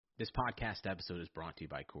This podcast episode is brought to you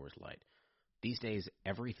by Coors Light. These days,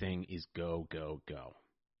 everything is go, go, go.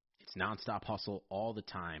 It's nonstop hustle all the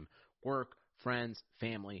time. Work, friends,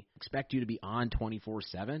 family expect you to be on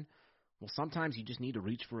 24/7. Well, sometimes you just need to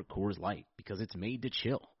reach for a Coors Light because it's made to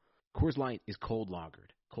chill. Coors Light is cold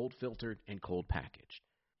lagered, cold filtered, and cold packaged.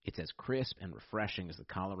 It's as crisp and refreshing as the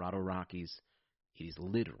Colorado Rockies. It is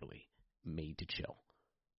literally made to chill.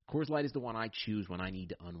 Coors Light is the one I choose when I need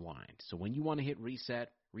to unwind. So when you want to hit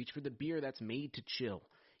reset, reach for the beer that's made to chill.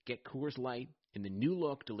 Get Coors Light in the new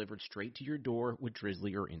look delivered straight to your door with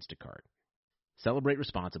Drizzly or Instacart. Celebrate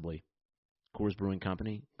responsibly. Coors Brewing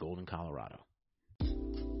Company, Golden, Colorado.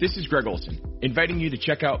 This is Greg Olson, inviting you to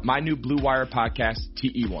check out my new Blue Wire podcast,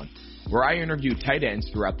 TE1, where I interview tight ends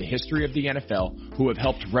throughout the history of the NFL who have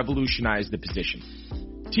helped revolutionize the position.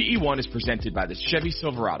 TE1 is presented by the Chevy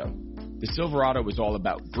Silverado. The Silverado is all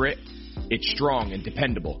about grit. It's strong and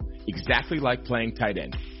dependable, exactly like playing tight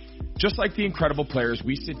end. Just like the incredible players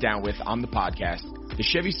we sit down with on the podcast, the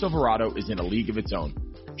Chevy Silverado is in a league of its own.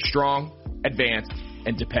 Strong, advanced,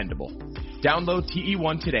 and dependable. Download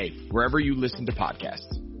TE1 today, wherever you listen to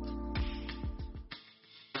podcasts.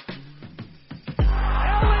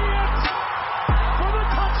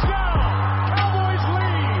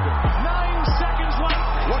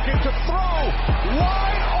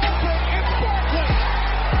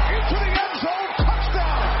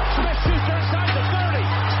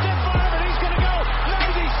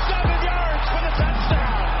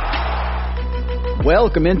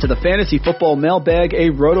 Welcome into the Fantasy Football Mailbag,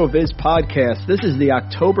 a RotoViz podcast. This is the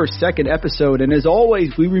October 2nd episode, and as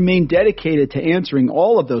always, we remain dedicated to answering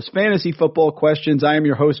all of those fantasy football questions. I am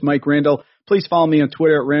your host, Mike Randall. Please follow me on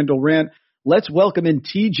Twitter at RandallRant. Let's welcome in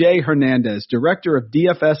TJ Hernandez, director of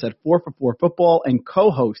DFS at 4for4 Football and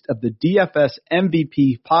co-host of the DFS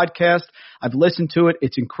MVP podcast. I've listened to it.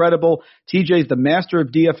 It's incredible. TJ is the master of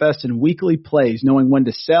DFS and weekly plays, knowing when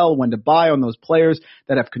to sell, when to buy on those players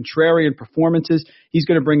that have contrarian performances. He's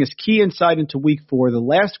going to bring us key insight into week 4, the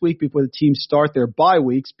last week before the teams start their bye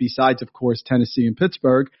weeks, besides, of course, Tennessee and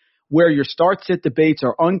Pittsburgh. Where your start-sit debates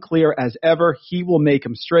are unclear as ever, he will make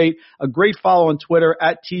them straight. A great follow on Twitter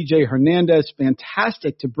at TJ Hernandez.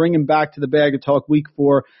 Fantastic to bring him back to the Bag of Talk week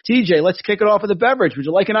 4. TJ, let's kick it off with a beverage. Would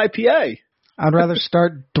you like an IPA? I'd rather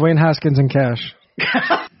start Dwayne Haskins and cash.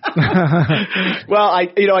 Well,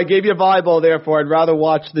 I gave you a volleyball there for I'd rather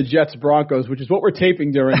watch the Jets Broncos, which is what we're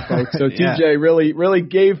taping during, folks. So Yeah. TJ really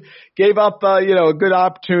gave up a good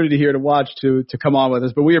opportunity here to watch to come on with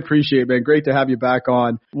us. But we appreciate it, man. Great to have you back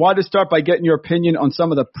on. Wanted to start by getting your opinion on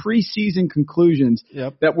some of the preseason conclusions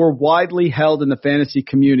that were widely held in the fantasy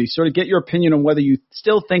community. Sort of get your opinion on whether you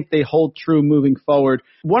still think they hold true moving forward.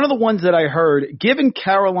 One of the ones that I heard, given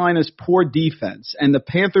Carolina's poor defense and the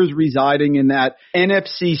Panthers residing in that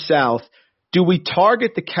NFC South, do we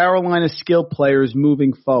target the Carolina skill players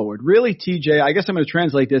moving forward? Really, TJ, I guess I'm going to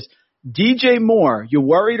translate this. DJ Moore, you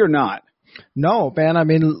worried or not? No, man. I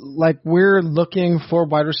mean, like, we're looking for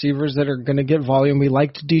wide receivers that are going to get volume. We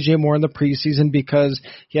liked DJ Moore in the preseason because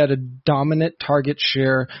he had a dominant target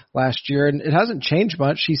share last year, and it hasn't changed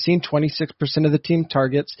much. He's seen 26% of the team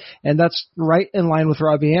targets, and that's right in line with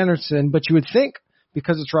Robbie Anderson. But you would think,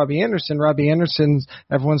 because it's Robbie Anderson's,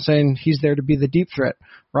 everyone's saying he's there to be the deep threat.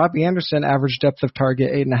 Robbie Anderson, average depth of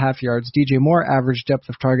target 8.5 yards. DJ Moore, average depth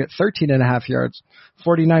of target 13.5 yards.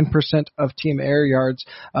 49% of team air yards.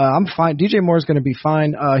 I'm fine. DJ Moore is going to be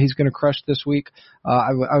fine. He's going to crush this week.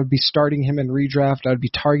 I would be starting him in redraft. I would be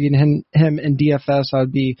targeting him in DFS. I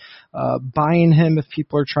would be buying him if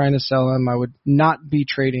people are trying to sell him. I would not be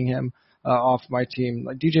trading him off my team.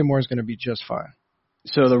 Like, DJ Moore is going to be just fine.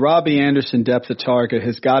 So the Robbie Anderson depth of target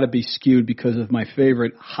has got to be skewed because of my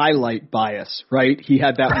favorite highlight bias, right? He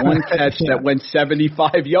had that one catch that went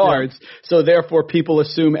 75 yards, so therefore people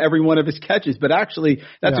assume every one of his catches. But actually,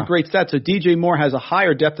 that's a great stat. So DJ Moore has a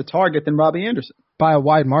higher depth of target than Robbie Anderson. By a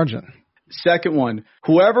wide margin. Second one,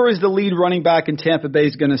 whoever is the lead running back in Tampa Bay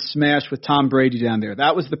is going to smash with Tom Brady down there.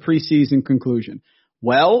 That was the preseason conclusion.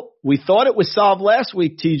 Well, we thought it was solved last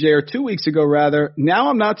week, TJ, or 2 weeks ago, rather. Now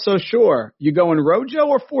I'm not so sure. You going Rojo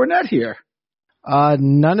or Fournette here?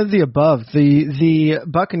 None of the above. The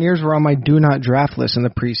Buccaneers were on my do not draft list in the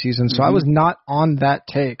preseason, so I was not on that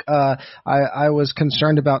take. I was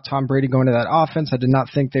concerned about Tom Brady going to that offense. I did not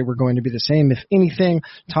think they were going to be the same. If anything,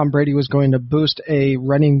 Tom Brady was going to boost a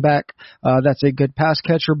running back that's a good pass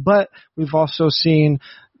catcher, but we've also seen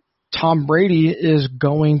Tom Brady is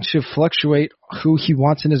going to fluctuate who he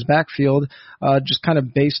wants in his backfield, just kind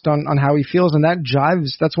of based on how he feels, and that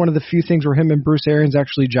jives. That's one of the few things where him and Bruce Arians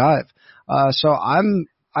actually jive. So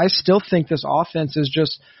I still think this offense is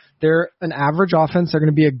just they're an average offense. They're going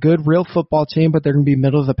to be a good, real football team, but they're going to be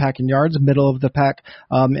middle of the pack in yards, middle of the pack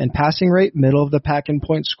in passing rate, middle of the pack in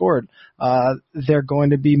points scored. They're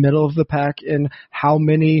going to be middle of the pack in how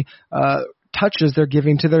many touches they're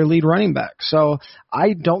giving to their lead running back. So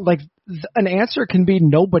I don't like an answer can be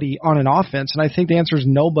nobody on an offense, and I think the answer is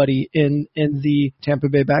nobody in the Tampa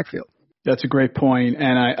Bay backfield. That's a great point,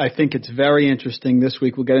 and I think it's very interesting this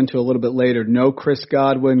week. We'll get into a little bit later. No Chris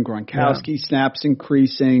Godwin, Gronkowski snaps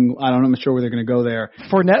increasing. I'm not sure where they're going to go there.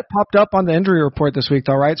 Fournette popped up on the injury report this week,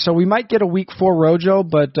 though, right? So we might get a week 4 Rojo,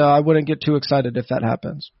 but I wouldn't get too excited if that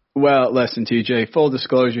happens. Well, listen, TJ, full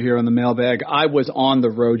disclosure here on the mailbag. I was on the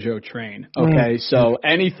Rojo train, okay? So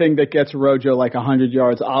anything that gets Rojo like 100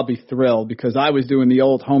 yards, I'll be thrilled because I was doing the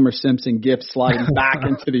old Homer Simpson gif sliding back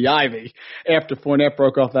into the ivy after Fournette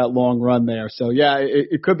broke off that long run there. So, yeah,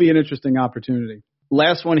 it could be an interesting opportunity.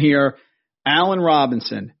 Last one here, Allen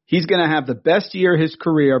Robinson. He's going to have the best year of his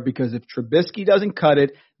career because if Trubisky doesn't cut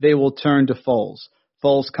it, they will turn to Foles.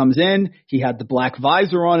 Foles comes in. He had the black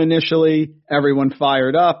visor on initially. Everyone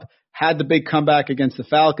fired up. Had the big comeback against the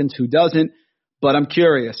Falcons. Who doesn't? But I'm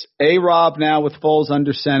curious. A-Rob now with Foles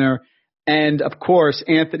under center. And, of course,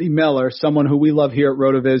 Anthony Miller, someone who we love here at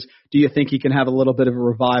RotoViz. Do you think he can have a little bit of a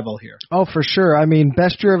revival here? Oh, for sure. I mean,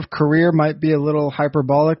 best year of career might be a little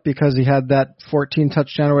hyperbolic because he had that 14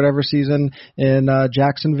 touchdown or whatever season in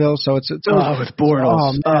Jacksonville. So it's always, it's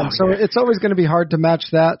Bortles. So it's always going to be hard to match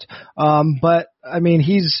that. But I mean,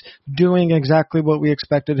 he's doing exactly what we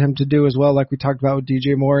expected him to do as well, like we talked about with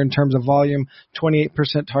DJ Moore in terms of volume, 28%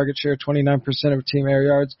 target share, 29% of team air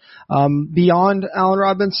yards. Beyond Allen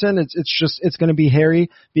Robinson, it's going to be hairy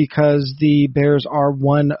because the Bears are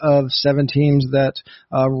one of 7 teams that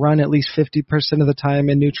run at least 50% of the time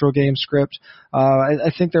in neutral game script.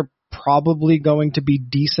 I think they're probably going to be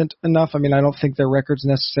decent enough. I mean, I don't think their record's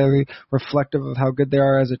necessarily reflective of how good they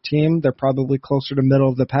are as a team. They're probably closer to middle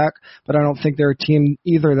of the pack, but I don't think they're a team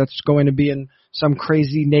either that's going to be in some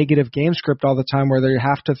crazy negative game script all the time where they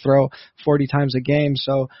have to throw 40 times a game.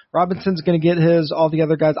 So Robinson's going to get his, all the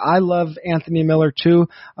other guys. I love Anthony Miller too,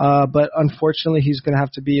 but unfortunately he's going to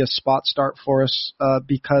have to be a spot start for us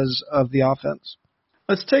because of the offense.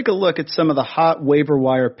 Let's take a look at some of the hot waiver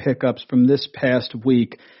wire pickups from this past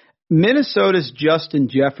week. Minnesota's Justin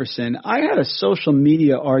Jefferson. I had a social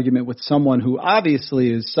media argument with someone who obviously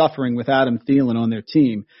is suffering with Adam Thielen on their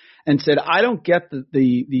team and said, I don't get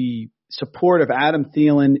the support of Adam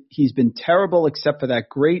Thielen. He's been terrible except for that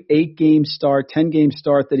great 10-game start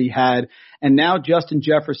that he had. And now Justin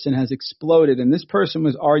Jefferson has exploded. And this person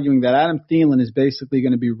was arguing that Adam Thielen is basically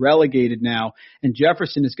going to be relegated now and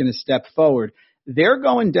Jefferson is going to step forward. They're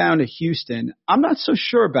going down to Houston. I'm not so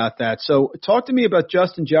sure about that. So talk to me about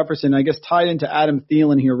Justin Jefferson, I guess tied into Adam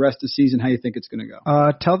Thielen here rest of the season, how you think it's going to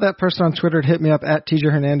go. Tell that person on Twitter to hit me up at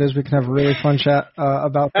TJ Hernandez. We can have a really fun chat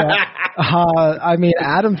about that. I mean,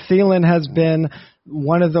 Adam Thielen has been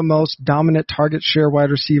one of the most dominant target share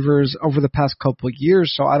wide receivers over the past couple of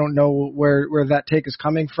years, so I don't know where that take is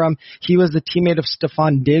coming from. He was the teammate of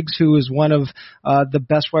Stephon Diggs, who is one of the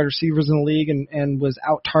best wide receivers in the league and was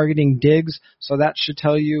out-targeting Diggs, so that should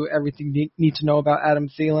tell you everything you need to know about Adam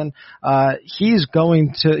Thielen. He's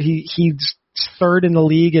third in the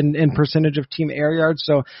league in percentage of team air yards,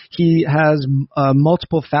 so he has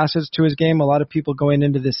multiple facets to his game. A lot of people going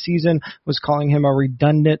into this season was calling him a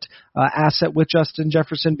redundant asset with Justin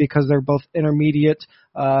Jefferson because they're both intermediate,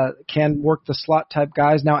 can work the slot type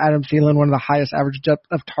guys. Now Adam Thielen, one of the highest average depth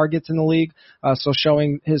of targets in the league, so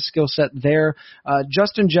showing his skill set there.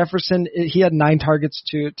 Justin Jefferson, he had 9 targets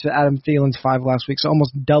to Adam Thielen's 5 last week, so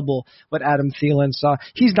almost double what Adam Thielen saw.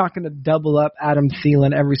 He's not going to double up Adam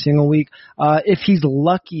Thielen every single week. If he's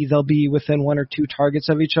lucky, they'll be within 1 or 2 targets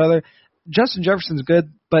of each other. Justin Jefferson's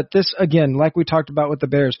good, but this, again, like we talked about with the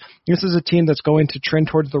Bears, this is a team that's going to trend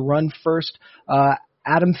towards the run first.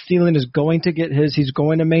 Adam Thielen is going to get his. He's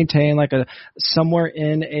going to maintain like somewhere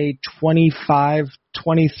in a 25,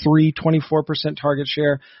 23, 24% target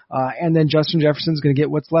share. And then Justin Jefferson's going to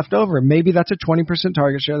get what's left over. Maybe that's a 20%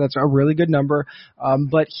 target share. That's a really good number.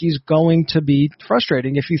 But he's going to be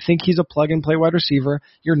frustrating. If you think he's a plug-and-play wide receiver,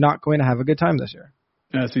 you're not going to have a good time this year.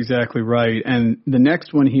 That's exactly right. And the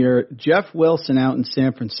next one here, Jeff Wilson out in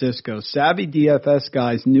San Francisco. Savvy DFS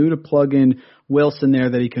guys knew to plug in Wilson there,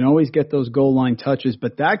 that he can always get those goal line touches.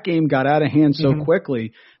 But that game got out of hand so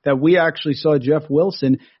quickly that we actually saw Jeff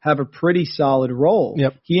Wilson have a pretty solid role.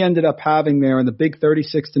 Yep. He ended up having there in the big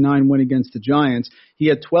 36-9 win against the Giants. He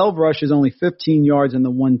had 12 rushes, only 15 yards, and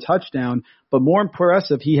the 1 touchdown. But more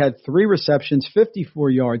impressive, he had 3 receptions, 54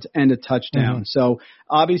 yards, and a touchdown. So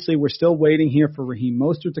obviously we're still waiting here for Raheem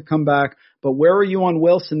Mostert to come back. But where are you on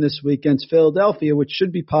Wilson this week against Philadelphia, which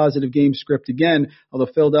should be positive game script again,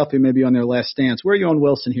 although Philadelphia may be on their last stance? Where are you on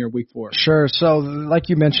Wilson here week 4? Sure. So like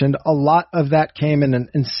you mentioned, a lot of that came in an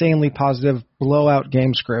insanely positive blowout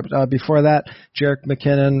game script. Before that, Jerick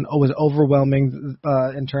McKinnon was overwhelming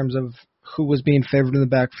in terms of who was being favored in the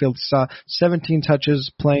backfield. Saw 17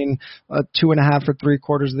 touches playing 2.5 or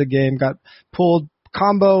 3/4 of the game, got pulled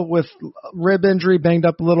combo with rib injury, banged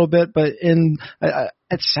up a little bit, but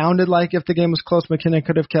it sounded like if the game was close, McKinnon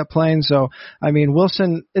could have kept playing. So, I mean,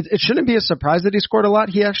 Wilson, it shouldn't be a surprise that he scored a lot.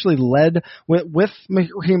 He actually led with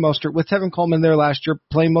Raheem Mostert, with Tevin Coleman there last year,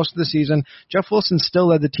 playing most of the season. Jeff Wilson still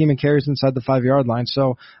led the team in carries inside the 5-yard line.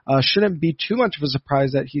 So, shouldn't be too much of a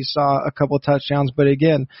surprise that he saw a couple of touchdowns. But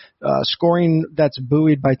again, scoring that's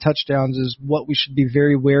buoyed by touchdowns is what we should be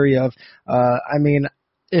very wary of. I mean,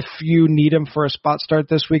 if you need him for a spot start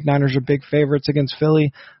this week, Niners are big favorites against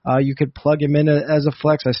Philly. You could plug him in as a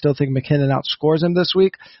flex. I still think McKinnon outscores him this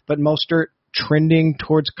week, but Mostert trending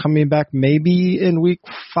towards coming back maybe in week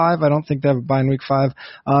 5. I don't think they have a bye in week 5.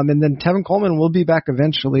 And then Tevin Coleman will be back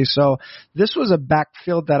eventually. So this was a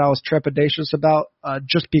backfield that I was trepidatious about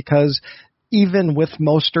just because even with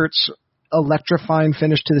Mostert's electrifying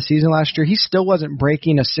finish to the season last year, he still wasn't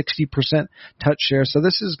breaking a 60% touch share. So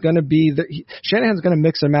this is going to be Shanahan's going to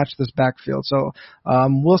mix and match this backfield. So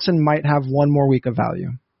Wilson might have one more week of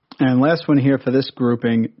value. And last one here for this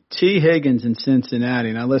grouping, T. Higgins in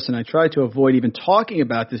Cincinnati. Now listen, I tried to avoid even talking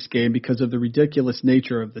about this game because of the ridiculous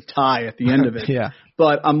nature of the tie at the end of it. Yeah.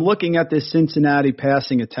 But I'm looking at this Cincinnati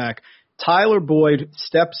passing attack. Tyler Boyd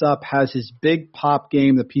steps up, has his big pop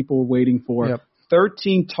game that people were waiting for. Yep.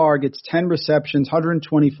 13 targets, 10 receptions,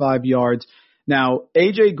 125 yards. Now,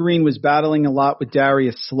 A.J. Green was battling a lot with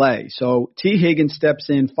Darius Slay. So T. Higgins steps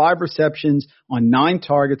in, 5 receptions on 9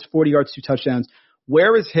 targets, 40 yards, 2 touchdowns.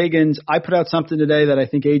 Where is Higgins? I put out something today that I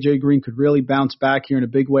think A.J. Green could really bounce back here in a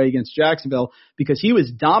big way against Jacksonville because he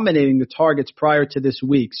was dominating the targets prior to this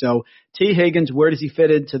week. So T. Higgins, where does he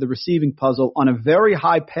fit into the receiving puzzle on a very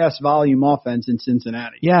high pass volume offense in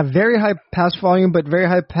Cincinnati? Yeah, very high pass volume, but very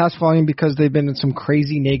high pass volume because they've been in some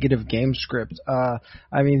crazy negative game script.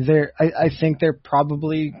 I mean, I think they're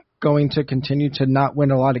probably going to continue to not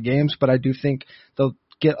win a lot of games, but I do think they'll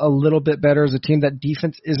get a little bit better as a team. That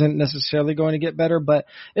defense isn't necessarily going to get better, but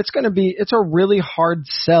it's a really hard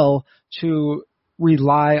sell to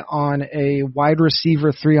rely on a wide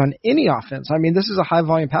receiver 3 on any offense. I mean, this is a high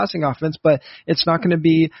volume passing offense, but it's not going to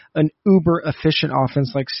be an uber efficient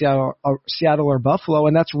offense like Seattle or Buffalo.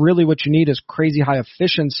 And that's really what you need is crazy high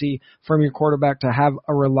efficiency from your quarterback to have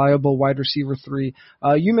a reliable wide receiver 3.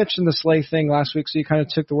 You mentioned the Slay thing last week, so you kind of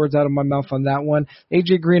took the words out of my mouth on that one.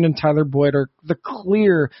 AJ Green and Tyler Boyd are the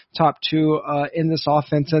clear top 2 in this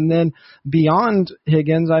offense. And then beyond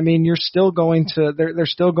Higgins, I mean, they're still going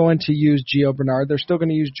to use Gio Bernard. They're still going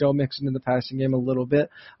to use Joe Mixon in the passing game a little bit.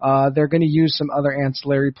 They're going to use some other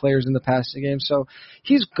ancillary players in the passing game. So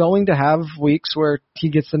he's going to have weeks where he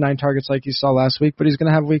gets the 9 targets like you saw last week, but he's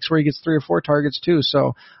going to have weeks where he gets 3 or 4 targets too.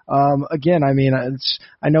 So again, I mean,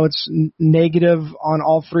 I know it's negative on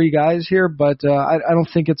all 3 guys here, but I don't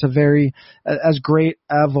think it's a very as great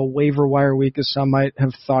of a waiver wire week as some might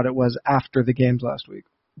have thought it was after the games last week.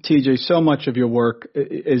 TJ, so much of your work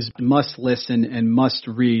is must listen and must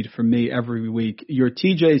read from me every week. Your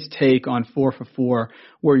TJ's take on 4 for 4,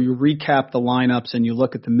 where you recap the lineups and you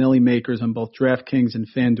look at the milli makers on both DraftKings and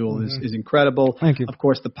FanDuel is incredible. Thank you. Of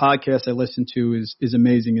course, the podcast I listen to is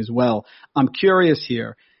amazing as well. I'm curious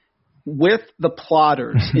here. With the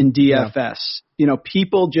plotters in DFS, you know,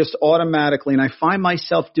 people just automatically, and I find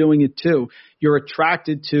myself doing it too, you're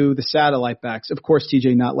attracted to the satellite backs. Of course,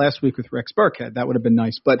 TJ, not last week with Rex Burkhead. That would have been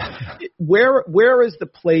nice. But where is the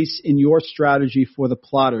place in your strategy for the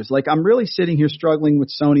plotters? Like, I'm really sitting here struggling with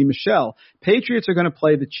Sony Michel. Patriots are going to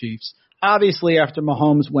play the Chiefs. Obviously, after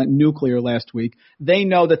Mahomes went nuclear last week, they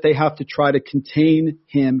know that they have to try to contain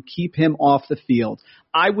him, keep him off the field.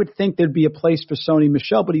 I would think there'd be a place for Sony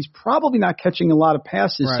Michel, but he's probably not catching a lot of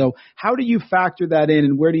passes. Right. So how do you factor that in,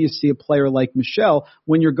 and where do you see a player like Michel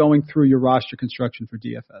when you're going through your roster construction for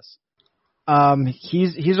DFS?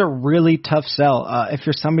 He's a really tough sell. If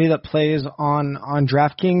you're somebody that plays on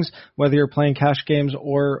DraftKings, whether you're playing cash games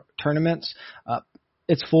or tournaments,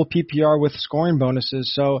 it's full PPR with scoring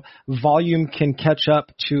bonuses, so volume can catch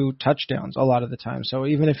up to touchdowns a lot of the time. So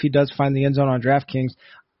even if he does find the end zone on DraftKings,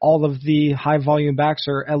 all of the high volume backs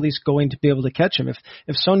are at least going to be able to catch him.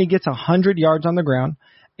 If Sony gets 100 yards on the ground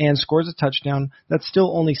and scores a touchdown, that's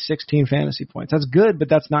still only 16 fantasy points. That's good, but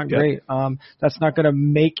that's not great. That's not going to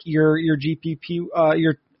make your GPP,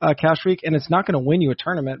 your cash week, and it's not going to win you a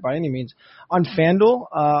tournament by any means. On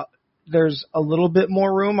FanDuel, there's a little bit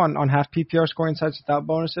more room on half PPR scoring sites without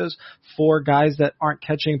bonuses for guys that aren't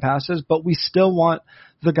catching passes, but we still want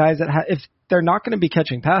the guys that if they're not going to be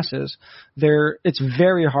catching passes, it's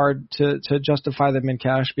very hard to justify them in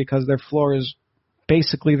cash because their floor is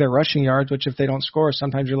basically their rushing yards, which if they don't score,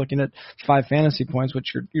 sometimes you're looking at 5 fantasy points,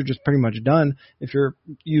 which you're just pretty much done if you're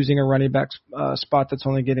using a running back spot that's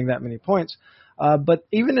only getting that many points. But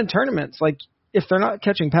even in tournaments, like if they're not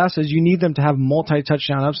catching passes, you need them to have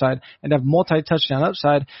multi-touchdown upside. And to have multi-touchdown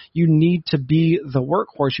upside, you need to be the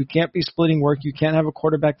workhorse. You can't be splitting work. You can't have a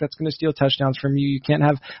quarterback that's going to steal touchdowns from you. You can't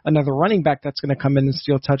have another running back that's going to come in and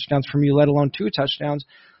steal touchdowns from you, let alone 2 touchdowns.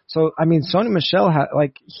 So, I mean, Sony Michel,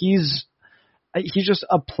 he's just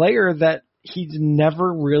a player that he's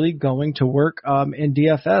never really going to work in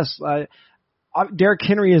DFS. Derrick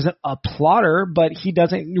Henry isn't a plotter, but he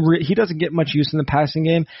doesn't get much use in the passing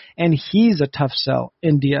game, and he's a tough sell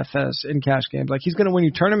in DFS in cash games. Like he's going to win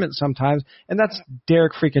you tournaments sometimes, and that's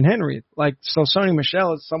Derrick freaking Henry. Like so, Sony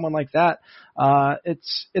Michel is someone like that.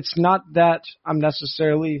 It's not that I'm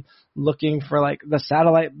necessarily looking for like the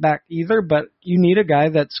satellite back either, but you need a guy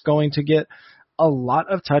that's going to get a lot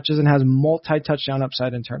of touches and has multi-touchdown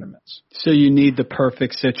upside in tournaments. So you need the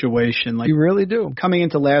perfect situation. Like you really do. Coming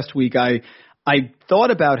into last week, I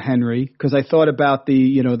thought about Henry because I thought about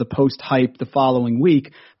the post hype the following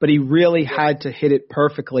week, but he really had to hit it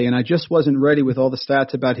perfectly, and I just wasn't ready with all the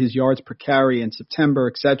stats about his yards per carry in September,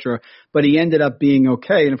 etc. But he ended up being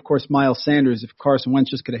okay, and of course Miles Sanders, if Carson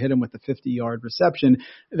Wentz just could have hit him with a 50-yard reception,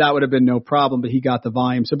 that would have been no problem. But he got the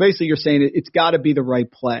volume. So basically, you're saying it's got to be the right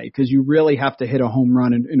play because you really have to hit a home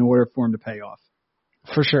run in order for him to pay off.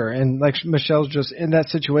 For sure. And like Michel's just in that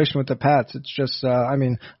situation with the Pats. It's just,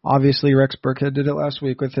 obviously Rex Burkhead did it last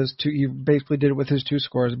week with his he basically did it with his 2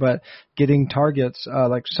 scores, but getting targets,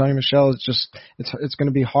 like Sony Michel is just, it's going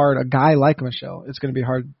to be hard. A guy like Michel, it's going to be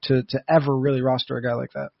hard to ever really roster a guy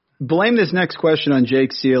like that. Blame this next question on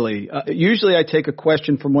Jake Seeley. Usually I take a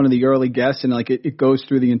question from one of the early guests and it goes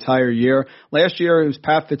through the entire year. Last year it was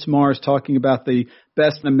Pat Fitzmaurice talking about the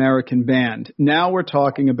best American band. Now we're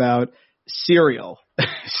talking about cereal.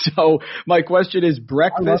 So my question is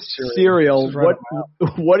breakfast cereal.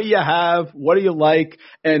 What do you have? What do you like?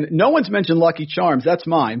 And no one's mentioned Lucky Charms. That's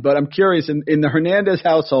mine. But I'm curious, in the Hernandez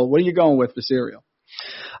household, what are you going with for cereal?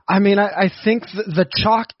 I mean, I think the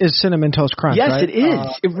chalk is Cinnamon Toast Crunch. Yes, right? It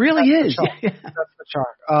is. It really is. That's the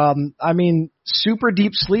chalk. I mean, super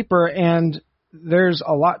deep sleeper, and there's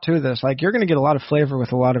a lot to this. Like, you're going to get a lot of flavor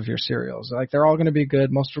with a lot of your cereals. Like, they're all going to be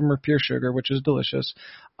good. Most of them are pure sugar, which is delicious.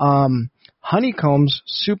 Honeycombs,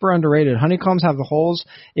 super underrated. Honeycombs have the holes.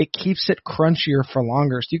 It keeps it crunchier for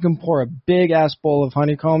longer. So you can pour a big-ass bowl of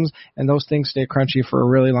honeycombs, and those things stay crunchy for a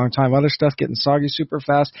really long time. Other stuff getting soggy super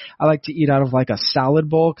fast. I like to eat out of, like, a salad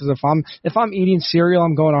bowl, because if I'm eating cereal,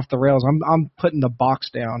 I'm going off the rails. I'm putting the box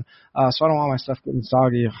down, so I don't want my stuff getting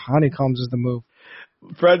soggy. Honeycombs is the move.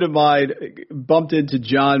 A friend of mine bumped into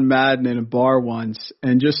John Madden in a bar once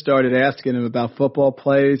and just started asking him about football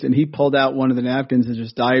plays, and he pulled out one of the napkins and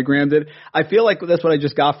just diagrammed it. I feel like that's what I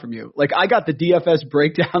just got from you. Like, I got the DFS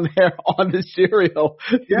breakdown there on the cereal.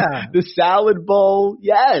 Yeah. The salad bowl.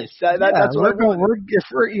 Yes. That's what if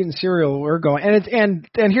we're eating cereal, we're going.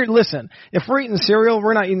 And here, listen, if we're eating cereal,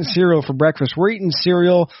 we're not eating cereal for breakfast. We're eating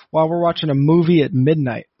cereal while we're watching a movie at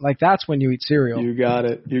midnight. Like, that's when you eat cereal. You got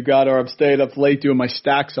it. Or I'm staying up late doing my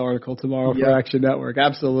Stacks article tomorrow for Action Network.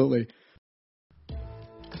 Absolutely.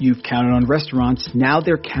 You've counted on restaurants. Now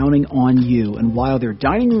they're counting on you. And while their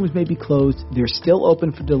dining rooms may be closed, they're still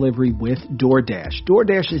open for delivery with DoorDash.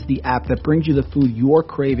 DoorDash is the app that brings you the food you're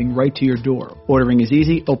craving right to your door. Ordering is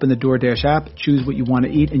easy. Open the DoorDash app, choose what you want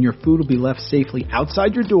to eat, and your food will be left safely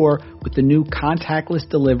outside your door with the new contactless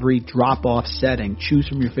delivery drop-off setting. Choose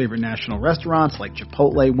from your favorite national restaurants like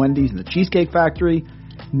Chipotle, Wendy's, and the Cheesecake Factory.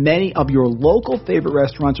 Many of your local favorite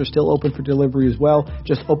restaurants are still open for delivery as well.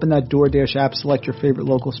 Just open that DoorDash app, select your favorite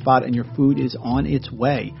local spot, and your food is on its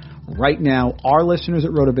way. Right now, our listeners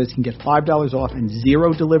at RotoViz can get $5 off and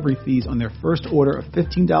 0 delivery fees on their first order of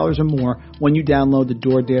 $15 or more when you download the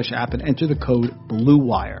DoorDash app and enter the code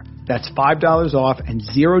BLUEWIRE. That's $5 off and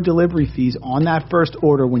 0 delivery fees on that first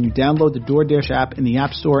order when you download the DoorDash app in the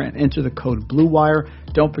App Store and enter the code BLUEWIRE.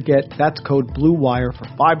 Don't forget, that's code BLUEWIRE for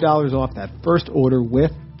 $5 off that first order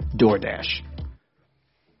with DoorDash.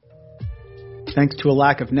 Thanks to a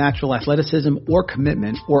lack of natural athleticism or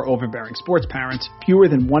commitment or overbearing sports parents, fewer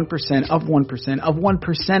than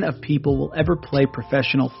 1% of people will ever play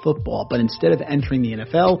professional football. But instead of entering the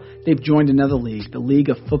NFL, they've joined another league, the League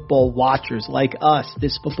of Football Watchers like us.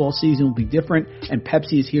 This football season will be different, and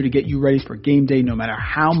Pepsi is here to get you ready for game day no matter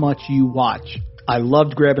how much you watch. I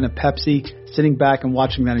loved grabbing a Pepsi, sitting back and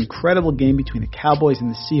watching that incredible game between the Cowboys and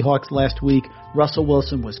the Seahawks last week. Russell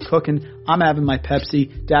Wilson was cooking. I'm having my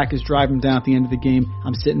Pepsi. Dak is driving down at the end of the game.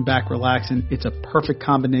 I'm sitting back relaxing. It's a perfect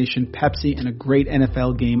combination, Pepsi and a great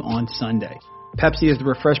NFL game on Sunday. Pepsi is the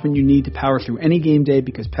refreshment you need to power through any game day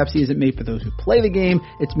because Pepsi isn't made for those who play the game.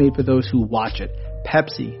 It's made for those who watch it.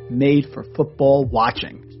 Pepsi, made for football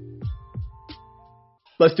watching.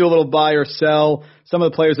 Let's do a little buy or sell. Some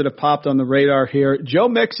of the players that have popped on the radar here. Joe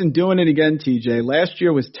Mixon doing it again, TJ. Last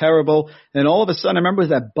year was terrible. And all of a sudden, I remember it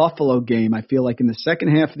was that Buffalo game, I feel like, in the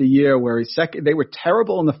second half of the year where they were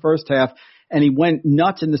terrible in the first half, and he went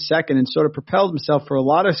nuts in the second and sort of propelled himself for a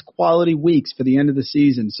lot of quality weeks for the end of the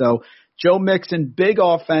season. So Joe Mixon, big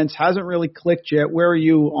offense, hasn't really clicked yet. Where are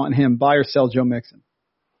you on him? Buy or sell Joe Mixon?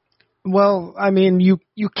 Well, I mean, you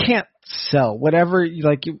can't sell. Whatever you're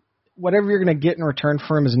going to get in return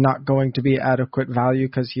for him is not going to be adequate value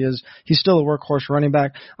because he's still a workhorse running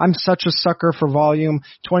back. I'm such a sucker for volume.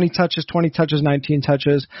 20 touches, 19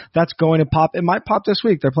 touches. That's going to pop. It might pop this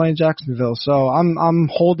week. They're playing Jacksonville. So I'm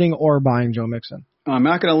holding or buying Joe Mixon. I'm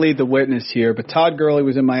not going to lead the witness here, but Todd Gurley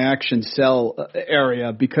was in my action sell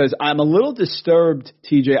area because I'm a little disturbed,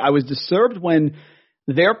 TJ. I was disturbed when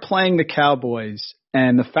they're playing the Cowboys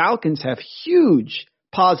and the Falcons have huge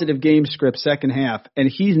positive game script second half, and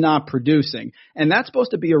he's not producing. And that's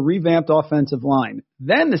supposed to be a revamped offensive line.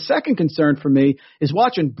 Then the second concern for me is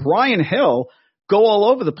watching Brian Hill go all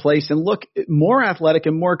over the place and look more athletic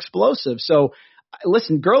and more explosive. So,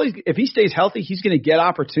 listen, Gurley, if he stays healthy, he's going to get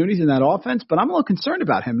opportunities in that offense, but I'm a little concerned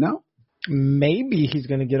about him, no? Maybe he's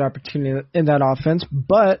going to get opportunity in that offense,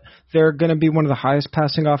 but they're going to be one of the highest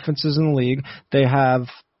passing offenses in the league. They have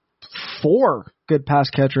 4 good pass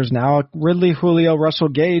catchers now. Ridley, Julio, Russell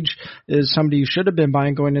Gage is somebody you should have been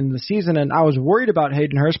buying going into the season, and I was worried about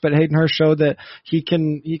Hayden Hurst, but Hayden Hurst showed that he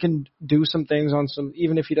can do some things on some,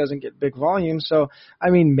 even if he doesn't get big volume. So, I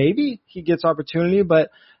mean, maybe he gets opportunity, but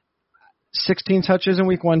 16 touches in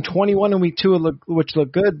week 1, 21 in week 2, which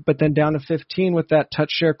looked good, but then down to 15 with that touch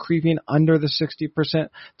share creeping under the 60%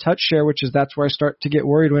 touch share, that's where I start to get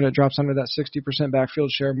worried when it drops under that 60%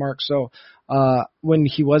 backfield share mark. So when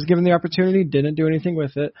he was given the opportunity, didn't do anything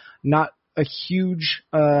with it. Not a huge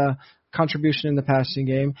contribution in the passing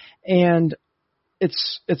game, and it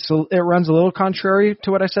runs a little contrary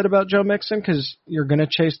to what I said about Joe Mixon because you're going to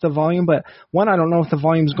chase the volume. But one, I don't know if the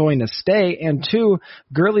volume's going to stay, and two,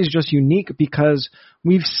 Gurley's just unique because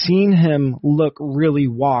we've seen him look really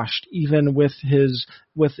washed even with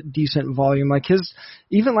decent volume. Like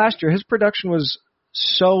even last year, his production was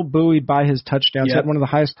so buoyed by his touchdowns. He had one of the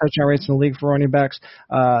highest touchdown rates in the league for running backs.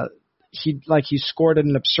 He scored at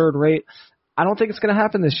an absurd rate. I don't think it's going to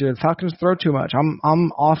happen this year. The Falcons throw too much.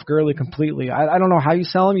 I'm off Gurley completely. I don't know how you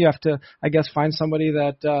sell him. You have to, I guess, find somebody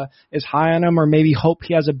that is high on him, or maybe hope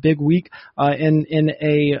he has a big week in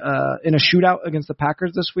a shootout against the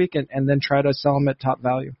Packers this week, and then try to sell him at top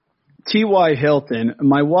value. T.Y. Hilton.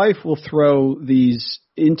 My wife will throw these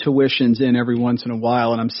intuitions in every once in a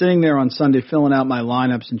while, and I'm sitting there on Sunday filling out my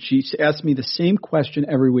lineups, and she asks me the same question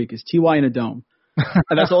every week: is T.Y. in a dome?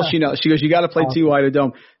 And that's all she knows. She goes, you got to play T.Y. in a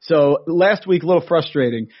dome. So last week, a little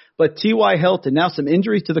frustrating. But T.Y. Hilton, now some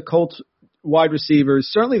injuries to the Colts wide receivers.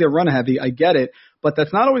 Certainly they're run heavy. I get it. But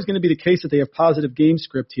that's not always going to be the case that they have positive game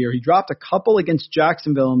script here. He dropped a couple against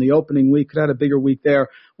Jacksonville in the opening week. Could have had a bigger week there.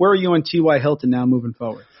 Where are you on T.Y. Hilton now moving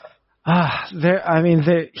forward?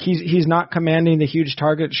 He's not commanding the huge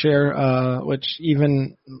target share, which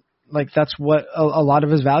even – like that's what a lot of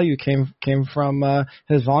his value came from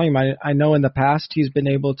his volume. I know in the past he's been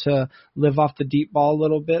able to live off the deep ball a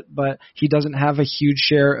little bit, but he doesn't have a huge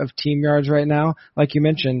share of team yards right now. Like you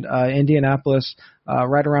mentioned, Indianapolis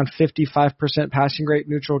right around 55% passing rate,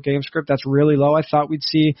 neutral game script. That's really low. I thought we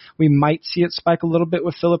might see it spike a little bit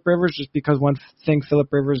with Phillip Rivers, just because one thing Phillip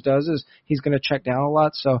Rivers does is he's going to check down a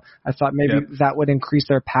lot. So I thought maybe that would increase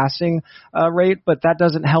their passing rate, but that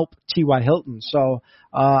doesn't help T.Y. Hilton. So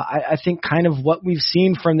I think kind of what we've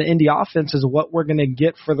seen from the Indy offense is what we're going to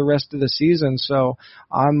get for the rest of the season. So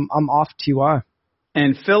I'm off T.Y.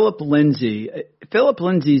 And Philip Lindsay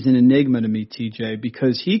is an enigma to me, TJ,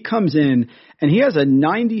 because he comes in and he has a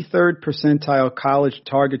 93rd percentile college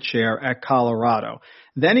target share at Colorado.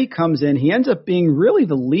 Then he comes in, he ends up being really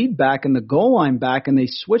the lead back and the goal line back, and they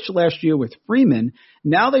switched last year with Freeman.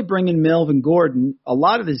 Now they bring in Melvin Gordon. A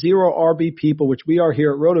lot of the zero RB people, which we are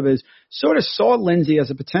here at RotoViz, sort of saw Lindsay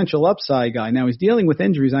as a potential upside guy. Now he's dealing with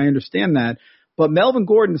injuries, I understand that. But Melvin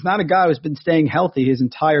Gordon is not a guy who's been staying healthy his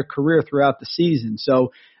entire career throughout the season.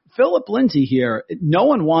 So Philip Lindsay here, no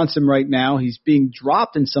one wants him right now. He's being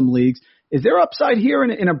dropped in some leagues. Is there upside here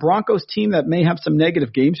in a Broncos team that may have some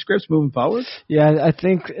negative game scripts moving forward? Yeah, I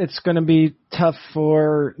think it's going to be tough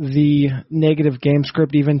for the negative game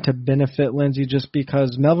script even to benefit Lindsey, just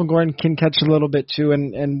because Melvin Gordon can catch a little bit too,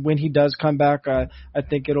 and when he does come back, I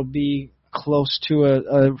think it'll be close to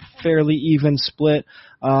a fairly even split.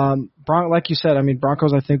 Like you said, I mean,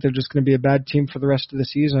 Broncos, I think they're just going to be a bad team for the rest of the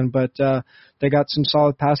season, but they got some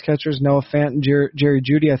solid pass catchers, Noah Fant and Jerry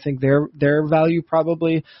Jeudy. I think their value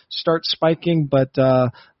probably starts spiking, but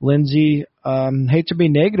Lindsey, hate to be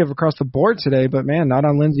negative across the board today, but man, not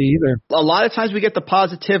on Lindsey either. A lot of times we get the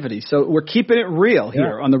positivity, so we're keeping it real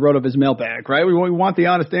here on the Road of His Mailbag, right? We want the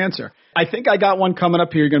honest answer. I think I got one coming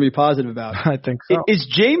up here you're going to be positive about. I think so. Is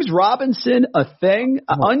James Robinson a thing?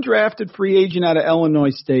 Undrafted free agent out of Illinois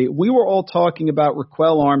State. We were all talking about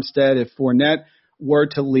Raquel Armstead. If Fournette were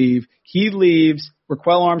to leave, he leaves.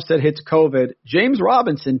 Raquel Armstead hits COVID. James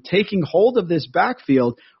Robinson taking hold of this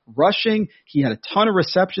backfield, rushing. He had a ton of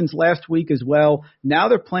receptions last week as well. Now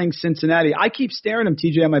they're playing Cincinnati. I keep staring him,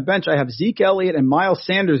 TJ, on my bench. I have Zeke Elliott and Miles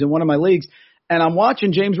Sanders in one of my leagues, and I'm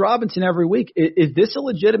watching James Robinson every week. Is this a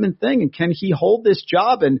legitimate thing, and can he hold this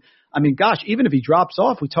job? And I mean, gosh, even if he drops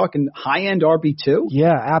off, we're talking high-end RB2?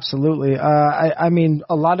 Yeah, absolutely. I mean,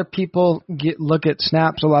 a lot of people look at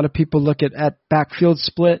snaps. A lot of people look at backfield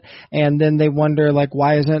split, and then they wonder, like,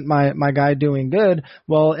 why isn't my guy doing good?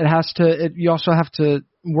 Well, you also have to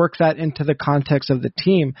work that into the context of the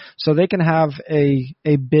team. So they can have a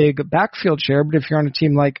big backfield share, but if you're on a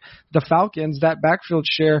team like the Falcons, that backfield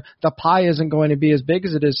share, the pie isn't going to be as big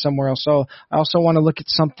as it is somewhere else. So I also want to look at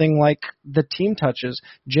something like the team touches.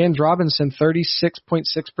 James Robinson, 36.6%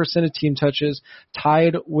 of team touches,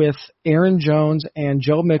 tied with Aaron Jones and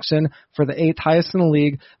Joe Mixon for the 8th highest in the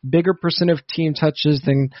league, bigger percent of team touches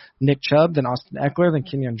than Nick Chubb, than Austin Eckler, than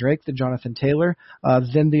Kenyon Drake, than Jonathan Taylor,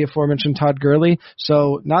 than the aforementioned Todd Gurley.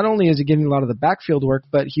 So not only is he getting a lot of the backfield work,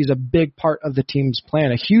 but he's a big part of the team's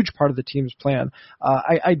plan, a huge part of the team's plan.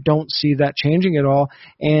 I don't see that changing at all.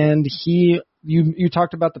 And you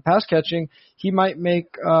talked about the pass catching. He might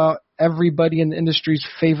make everybody in the industry's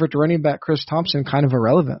favorite running back, Chris Thompson, kind of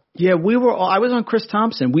irrelevant. Yeah, I was on Chris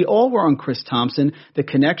Thompson. We all were on Chris Thompson. The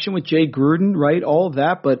connection with Jay Gruden, right? All of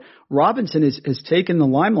that. But Robinson has taken the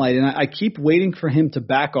limelight, and I keep waiting for him to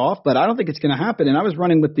back off, but I don't think it's going to happen. And I was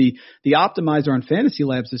running with the optimizer on Fantasy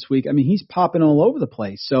Labs this week. I mean, he's popping all over the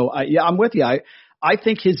place. So, I'm with you. I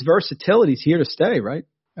think his versatility is here to stay, right?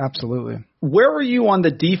 Absolutely. Where are you on the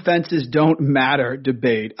defenses don't matter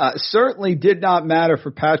debate? Certainly did not matter for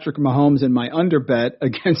Patrick Mahomes in my underbet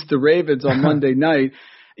against the Ravens on Monday night.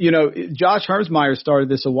 You know, Josh Hermsmeyer started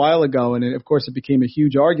this a while ago, and of course it became a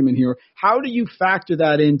huge argument here. How do you factor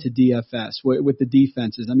that into DFS with the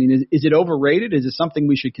defenses? I mean, is it overrated? Is it something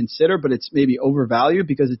we should consider, but it's maybe overvalued?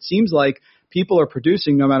 Because it seems like people are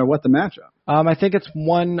producing no matter what the matchup. I think it's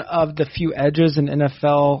one of the few edges in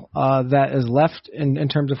NFL that is left in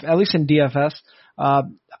terms of, at least in DFS.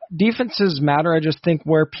 Defenses matter. I just think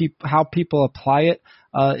how people apply it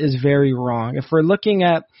is very wrong. If we're looking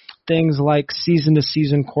at things like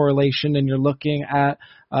season-to-season correlation, and you're looking at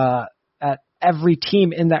every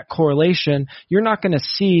team in that correlation, you're not going to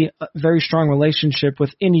see a very strong relationship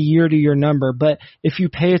with any year-to-year number. But if you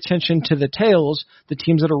pay attention to the tails, the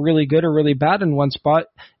teams that are really good or really bad in one spot,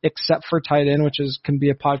 except for tight end, which can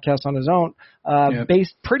be a podcast on its own,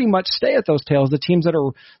 pretty much stay at those tails. The teams that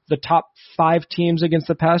are the top 5 teams against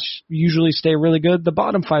the pass usually stay really good. The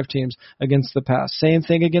bottom 5 teams against the pass. Same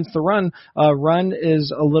thing against the run. Run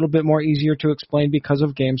is a little bit more easier to explain because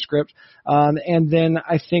of game script. And then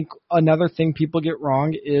I think another thing people get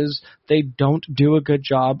wrong is they don't do a good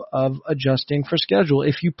job of adjusting for schedule.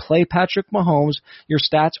 If you play Patrick Mahomes, your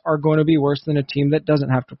stats are going to be worse than a team that doesn't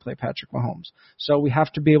have to play Patrick Mahomes. So we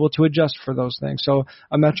have to be able to adjust for those things. So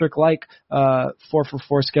a metric like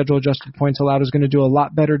 4-for-4 schedule adjusted points allowed is going to do a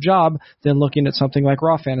lot better job than looking at something like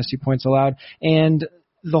raw fantasy points allowed. And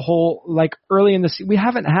the whole, like, early in the season, we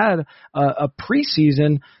haven't had a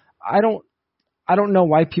preseason. I don't know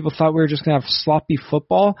why people thought we were just going to have sloppy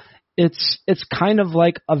football. It's kind of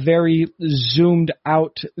like a very zoomed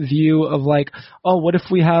out view of like, oh, what if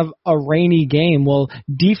we have a rainy game? Well,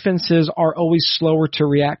 defenses are always slower to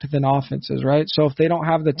react than offenses, right? So if they don't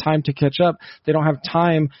have the time to catch up, they don't have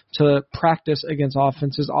time to practice against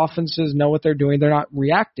offenses. Offenses know what they're doing. They're not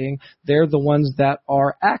reacting. They're the ones that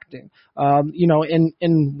are acting.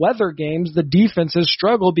 In weather games, the defenses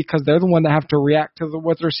struggle because they're the one that have to react to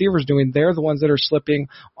what the receivers doing. They're the ones that are slipping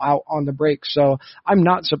out on the break. So I'm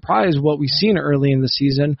not surprised what we've seen early in the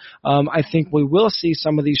season. I think we will see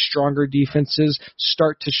some of these stronger defenses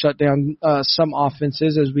start to shut down some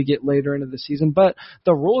offenses as we get later into the season. But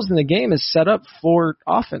the rules in the game is set up for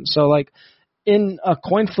offense. So like in a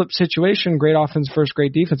coin flip situation, great offense versus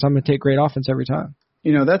great defense, I'm going to take great offense every time.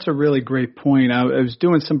 That's a really great point. I was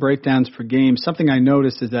doing some breakdowns for games. Something I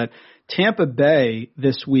noticed is that Tampa Bay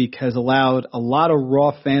this week has allowed a lot of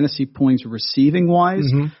raw fantasy points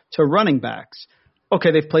receiving-wise to running backs.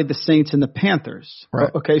 Okay, they've played the Saints and the Panthers. Right.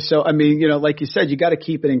 Okay, so, like you said, you got to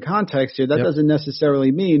keep it in context here. That doesn't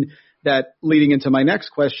necessarily mean that leading into my next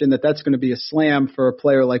question that's going to be a slam for a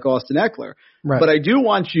player like Austin Eckler. Right. But I do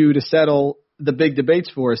want you to settle the big debates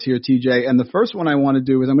for us here, TJ. And the first one I want to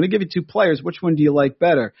do is I'm going to give you two players. Which one do you like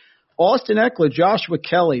better? Austin Eckler, Joshua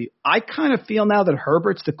Kelly. I kind of feel now that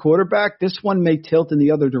Herbert's the quarterback, this one may tilt in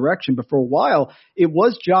the other direction. But for a while, it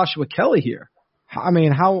was Joshua Kelly here. I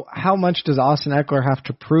mean, how much does Austin Eckler have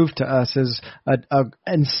to prove to us as a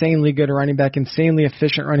insanely good running back, insanely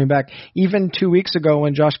efficient running back? Even 2 weeks ago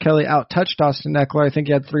when Josh Kelly out-touched Austin Eckler, I think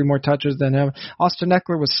he had 3 more touches than him. Austin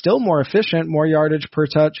Eckler was still more efficient, more yardage per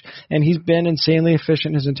touch, and he's been insanely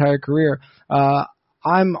efficient his entire career.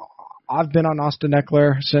 I've been on Austin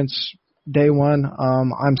Eckler since day one.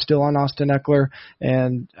 I'm still on Austin Eckler,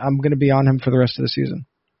 and I'm going to be on him for the rest of the season.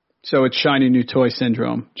 So it's shiny new toy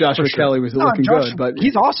syndrome. Joshua Kelly was looking good, but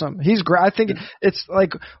he's awesome. He's great. I think it's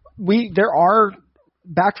like there are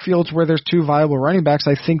backfields where there's 2 viable running backs.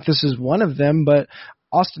 I think this is one of them, but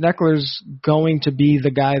Austin Eckler's going to be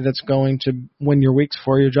the guy that's going to win your weeks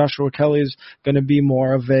for you. Joshua Kelly's going to be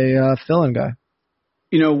more of a fill-in guy.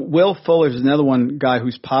 Will Fuller's another one guy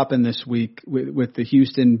who's popping this week with the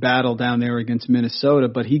Houston battle down there against Minnesota,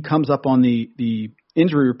 but he comes up on the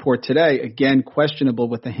injury report today, again, questionable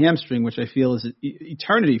with the hamstring, which I feel is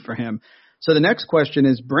eternity for him. So the next question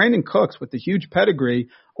is Brandon Cooks with the huge pedigree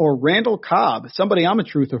or Randall Cobb, somebody I'm a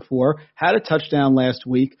truther for, had a touchdown last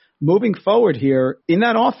week. Moving forward here in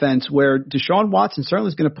that offense where Deshaun Watson certainly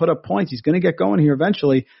is going to put up points, he's going to get going here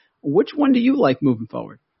eventually. Which one do you like moving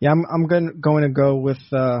forward? Yeah, I'm going to go with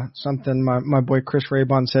something my boy Chris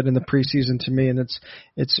Raybon said in the preseason to me, and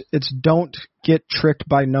it's don't get tricked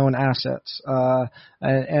by known assets.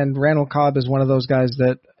 And Randall Cobb is one of those guys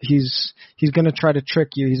that he's going to try to trick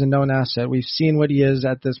you. He's a known asset. We've seen what he is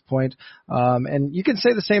at this point. And you can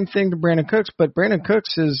say the same thing to Brandon Cooks, but Brandon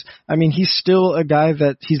Cooks he's still a guy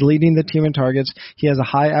that he's leading the team in targets. He has a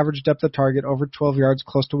high average depth of target, over 12 yards,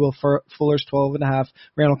 close to Will Fuller's 12.5.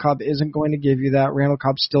 Randall Cobb isn't going to give you that. Randall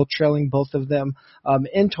Cobb's still trailing both of them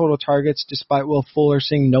in total targets, despite Will Fuller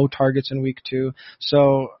seeing no targets in week 2.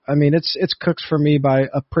 So, it's Cooks for me by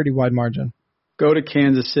a pretty wide margin. Go to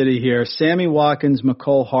Kansas City here. Sammy Watkins,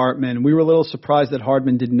 McCole Hardman. We were a little surprised that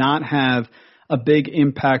Hardman did not have a big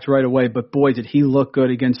impact right away, but boy, did he look good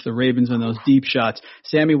against the Ravens on those deep shots.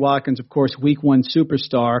 Sammy Watkins, of course, week 1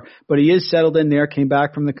 superstar, but he is settled in there, came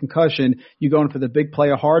back from the concussion. You going for the big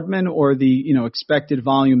play of Hardman or the expected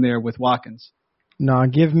volume there with Watkins? No,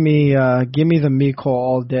 give me the Mecole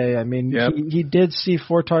all day. Yep. He did see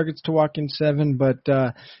 4 targets to Watkins 7, but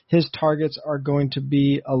his targets are going to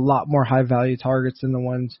be a lot more high value targets than the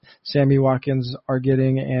ones Sammy Watkins are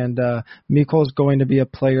getting, and Mecole is going to be a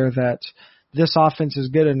player that this offense is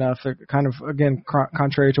good enough. Kind of again,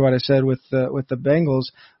 contrary to what I said with the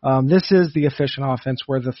Bengals, this is the efficient offense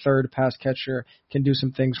where the third pass catcher can do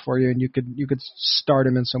some things for you, and you could start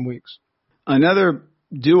him in some weeks. Another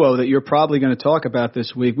duo that you're probably going to talk about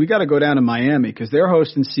this week, we got to go down to Miami because they're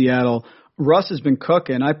hosting Seattle. Russ has been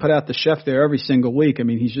cooking. I put out the chef there every single week.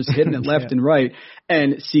 He's just hitting it left and right.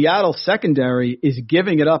 And Seattle's secondary is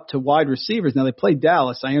giving it up to wide receivers. Now, they played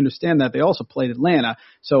Dallas. I understand that. They also played Atlanta.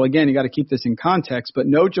 So, again, you got to keep this in context. But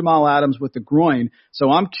no Jamal Adams with the groin.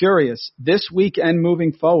 So I'm curious, this weekend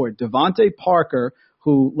moving forward, Devontae Parker,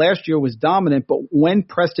 who last year was dominant, but when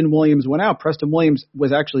Preston Williams went out, Preston Williams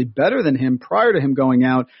was actually better than him prior to him going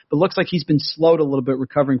out, but looks like he's been slowed a little bit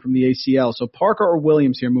recovering from the ACL. So Parker or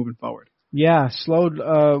Williams here moving forward? Yeah, slowed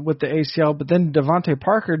with the ACL, but then Devontae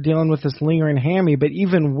Parker dealing with this lingering hammy. But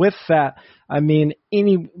even with that,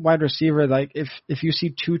 any wide receiver, like if you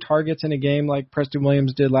see 2 targets in a game like Preston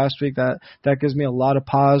Williams did last week, that gives me a lot of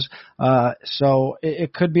pause. So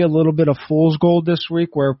it could be a little bit of fool's gold this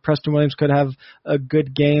week where Preston Williams could have a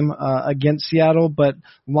good game against Seattle, but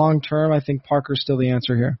long term, I think Parker's still the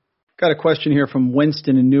answer here. Got a question here from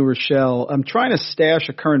Winston in New Rochelle. I'm trying to stash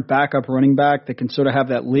a current backup running back that can sort of have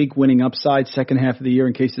that league-winning upside second half of the year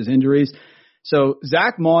in case there's injuries. So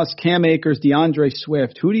Zach Moss, Cam Akers, DeAndre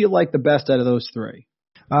Swift, who do you like the best out of those three?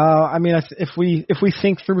 I mean, if we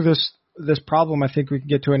think through this problem, I think we can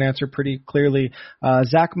get to an answer pretty clearly.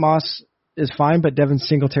 Zach Moss is fine, but Devin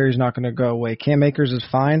Singletary is not going to go away. Cam Akers is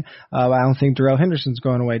fine. I don't think Darrell Henderson's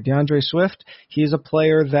going away. DeAndre Swift, he's a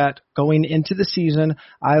player that going into the season,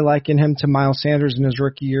 I liken him to Miles Sanders in his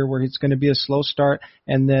rookie year, where it's going to be a slow start,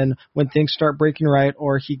 and then when things start breaking right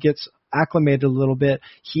or he gets acclimated a little bit,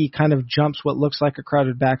 he kind of jumps what looks like a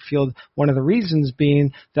crowded backfield. One of the reasons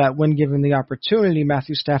being that when given the opportunity,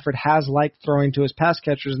 Matthew Stafford has liked throwing to his pass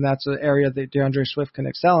catchers, and that's an area that DeAndre Swift can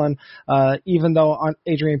excel in. Even though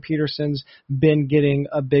Adrian Peterson's been getting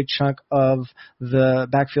a big chunk of the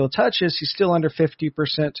backfield touches, he's still under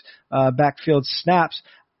 50% backfield snaps.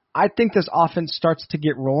 I think this offense starts to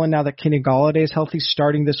get rolling now that Kenny Golladay is healthy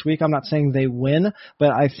starting this week. I'm not saying they win,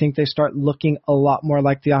 but I think they start looking a lot more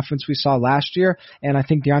like the offense we saw last year, and I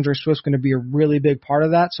think DeAndre Swift's going to be a really big part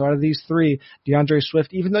of that. So out of these three, DeAndre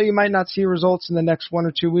Swift, even though you might not see results in the next 1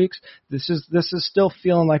 or 2 weeks, this is still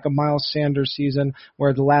feeling like a Miles Sanders season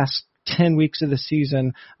where the last 10 weeks of the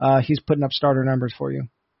season, he's putting up starter numbers for you.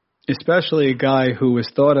 Especially a guy who was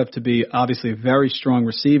thought of to be obviously a very strong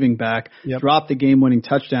receiving back, dropped the game-winning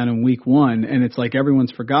touchdown in week 1, and it's like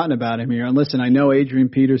everyone's forgotten about him here. And listen, I know Adrian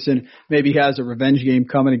Peterson maybe has a revenge game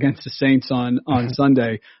coming against the Saints on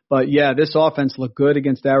Sunday, but yeah, this offense looked good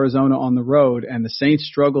against Arizona on the road, and the Saints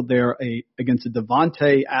struggled there against the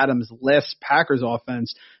Devontae Adams-less Packers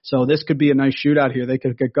offense. So this could be a nice shootout here. They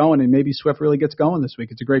could get going, and maybe Swift really gets going this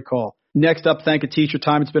week. It's a great call. Next up, thank a teacher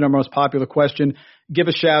time. It's been our most popular question. Give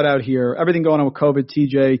a shout out here. Everything going on with COVID,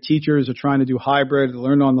 TJ. Teachers are trying to do hybrid,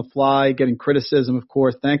 learn on the fly, getting criticism, of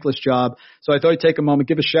course, thankless job. So I thought I'd take a moment,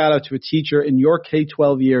 give a shout out to a teacher in your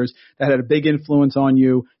K-12 years that had a big influence on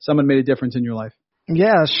you. Someone made a difference in your life.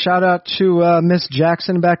 Yeah, shout out to Miss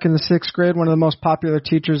Jackson back in the 6th grade, one of the most popular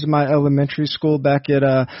teachers in my elementary school back at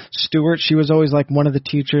Stewart. She was always like one of the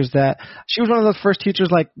teachers she was one of the first teachers,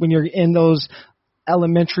 like when you're in those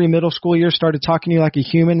elementary, middle school years, started talking to you like a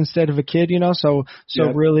human instead of a kid, so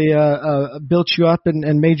really built you up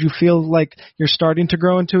and made you feel like you're starting to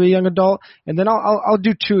grow into a young adult. And then I'll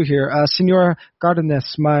do 2 here. Senora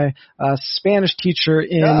Gardenes, my Spanish teacher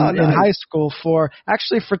in high school for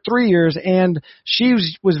 3 years, and she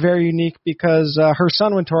was very unique because her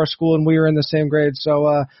son went to our school and we were in the same grade,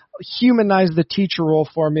 so humanized the teacher role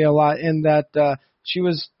for me a lot in that she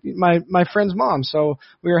was my friend's mom, so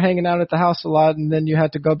we were hanging out at the house a lot, and then you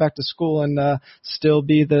had to go back to school and still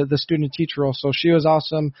be the student teacher role. So she was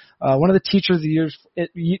awesome. One of the teachers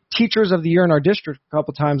of the year in our district a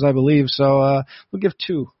couple times, I believe. So we'll give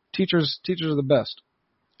 2. Teachers are the best.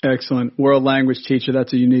 Excellent. World language teacher,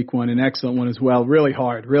 that's a unique one, an excellent one as well. Really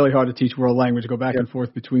hard to teach world language, go back and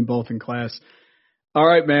forth between both in class. All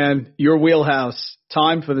right, man, your wheelhouse.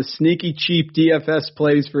 Time for the sneaky, cheap DFS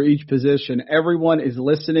plays for each position. Everyone is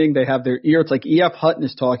listening. They have their ear. It's like E.F. Hutton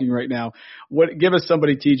is talking right now. Give us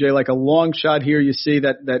somebody, TJ, like a long shot here. You see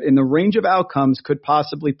that in the range of outcomes could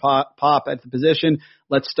possibly pop at the position.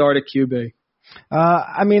 Let's start at QB.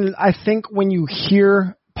 I think when you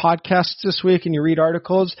hear podcasts this week and you read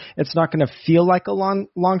articles, it's not going to feel like a long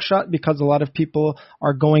shot because a lot of people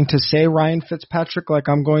are going to say Ryan Fitzpatrick like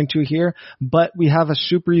I'm going to here, but we have a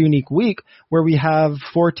super unique week where we have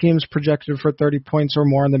 4 teams projected for 30 points or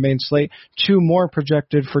more on the main slate, 2 more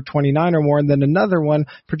projected for 29 or more, and then another one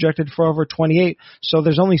projected for over 28. So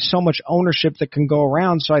there's only so much ownership that can go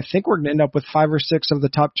around. So I think we're going to end up with 5 or 6 of the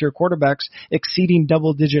top tier quarterbacks exceeding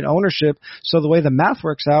double-digit ownership. So the way the math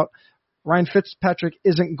works out, Ryan Fitzpatrick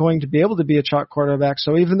isn't going to be able to be a chalk quarterback.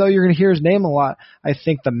 So even though you're going to hear his name a lot, I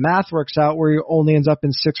think the math works out where he only ends up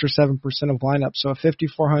in 6 or 7% of lineups. So at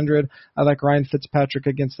 5,400, I like Ryan Fitzpatrick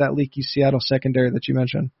against that leaky Seattle secondary that you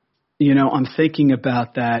mentioned. I'm thinking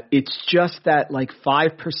about that. It's just that like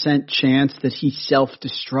 5% chance that he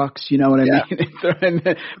self-destructs. You know what I mean?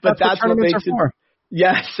 But that's what makes it.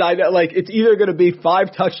 Yes, I know. Like it's either going to be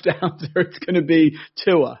 5 touchdowns or it's going to be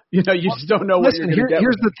Tua. You just don't know what you're going to get.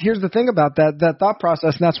 Here's the thing about that thought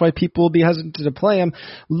process, and that's why people will be hesitant to play him.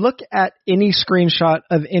 Look at any screenshot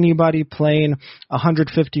of anybody playing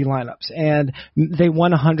 150 lineups, and they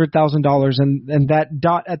won $100,000, and that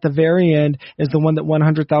dot at the very end is the one that won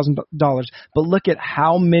 $100,000. But look at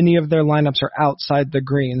how many of their lineups are outside the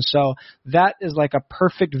green. So that is like a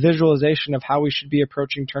perfect visualization of how we should be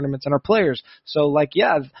approaching tournaments and our players. So 70%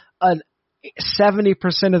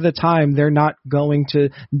 of the time they're not going to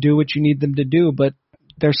do what you need them to do, but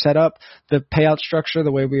they're set up, the payout structure,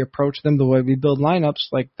 the way we approach them, the way we build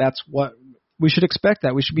lineups, like that's what we should expect.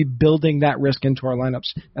 That we should be building that risk into our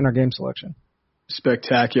lineups and our game selection.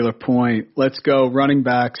 Spectacular point. Let's go running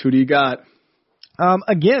backs. Who do you got?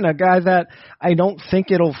 Again, a guy that I don't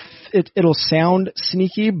think it'll sound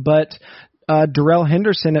sneaky, but Darrell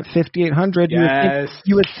Henderson at 5,800. Yes.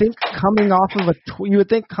 You would think coming off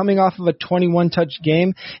of a 21 touch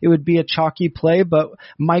game, it would be a chalky play, but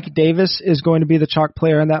Mike Davis is going to be the chalk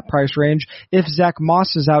player in that price range. If Zach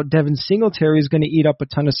Moss is out, Devin Singletary is going to eat up a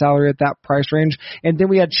ton of salary at that price range. And then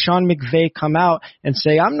we had Sean McVay come out and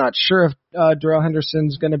say, I'm not sure if Darrell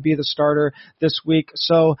Henderson's going to be the starter this week.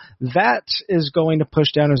 So that is going to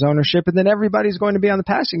push down his ownership. And then everybody's going to be on the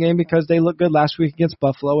passing game because they look good last week against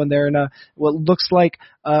Buffalo, and they're in what looks like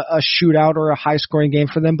a shootout or a high-scoring game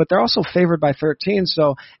for them. But they're also favored by 13.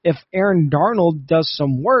 So if Aaron Darnold does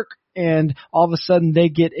some work and all of a sudden they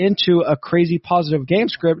get into a crazy positive game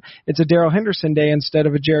script, it's a Darrell Henderson day instead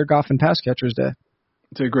of a Jared Goff and pass catchers day.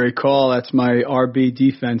 It's a great call. That's my RB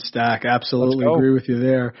defense stack. Absolutely agree with you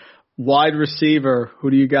there. Wide receiver, who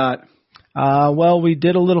do you got? Well, we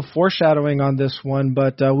did a little foreshadowing on this one,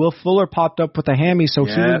 but Will Fuller popped up with a hammy, so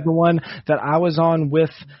he was the one that I was on with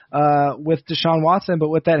Deshaun Watson. But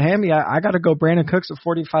with that hammy, I got to go Brandon Cooks at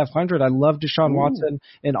 4,500. I love Deshaun Watson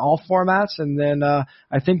in all formats, and then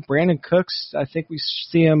I think Brandon Cooks, I think we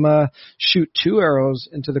see him shoot 2 arrows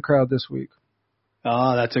into the crowd this week.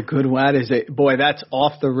 Oh, that's a good one. That's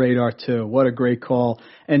off the radar too. What a great call.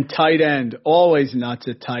 And tight end, always nuts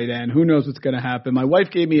at tight end. Who knows what's going to happen? My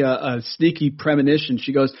wife gave me a sneaky premonition.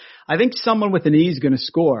 She goes, I think someone with an E is going to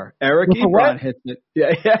score. Eric Ebron hits it.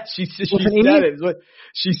 Yeah, she said it.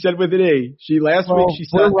 She said with an E. Week she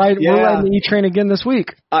said, we're riding the E train again this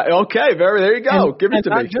week. Okay, there you go. Give it to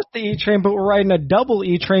me. Not just the E train, but we're riding a double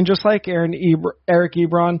E train, just like Eric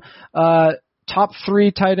Ebron. Top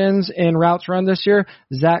 3 tight ends in routes run this year: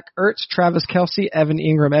 Zach Ertz, Travis Kelce, Evan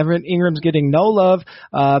Ingram. Evan Ingram's getting no love.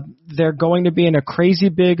 They're going to be in a crazy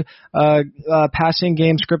big passing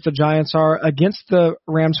game script. The Giants are against the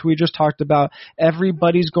Rams, who we just talked about.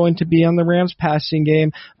 Everybody's going to be on the Rams passing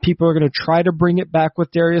game. People are going to try to bring it back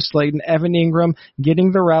with Darius Slayton. Evan Ingram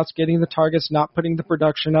getting the routes, getting the targets, not putting the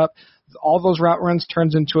production up. All those route runs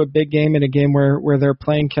turns into a big game, in a game where they're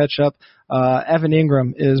playing catch up. Evan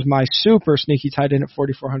Ingram is my super sneaky tight end at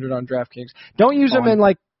 4,400 on DraftKings. Don't use him in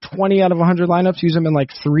like 20 out of 100 lineups. Use him in like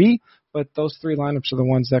 3, but those 3 lineups are the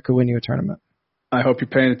ones that could win you a tournament. I hope you're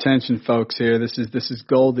paying attention, folks, here. This is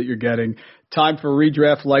gold that you're getting. Time for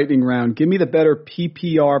redraft lightning round. Give me the better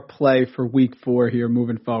PPR play for week 4 here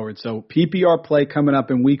moving forward. So PPR play coming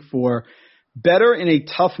up in week 4. Better in a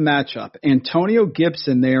tough matchup, Antonio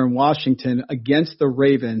Gibson there in Washington against the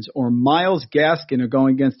Ravens, or Myles Gaskin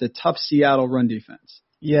going against a tough Seattle run defense?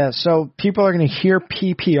 Yeah, so people are going to hear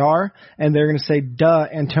PPR, and they're going to say, duh,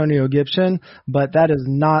 Antonio Gibson, but that is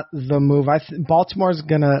not the move. Baltimore's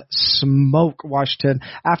going to smoke Washington.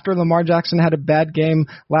 After Lamar Jackson had a bad game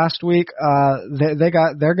last week,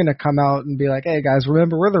 they're going to come out and be like, hey, guys,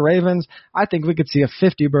 remember, we're the Ravens. I think we could see a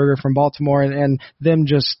 50-burger from Baltimore and them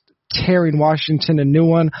just tearing Washington a new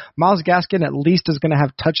one. Myles Gaskin at least is going to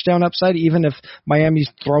have touchdown upside, even if Miami's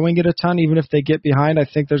throwing it a ton. Even if they get behind, I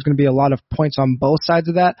think there's going to be a lot of points on both sides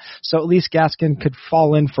of that. So at least Gaskin could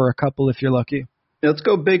fall in for a couple if you're lucky. Let's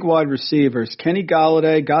go big wide receivers. Kenny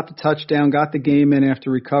Golladay got the touchdown, got the game in after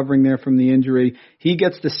recovering there from the injury. He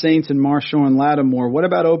gets the Saints and Marshawn Lattimore. What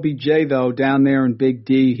about OBJ, though, down there in Big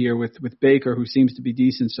D here with Baker, who seems to be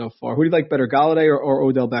decent so far? Who do you like better, Golladay or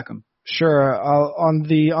Odell Beckham? Sure. On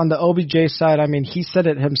the OBJ side, I mean, he said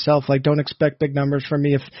it himself, like, don't expect big numbers from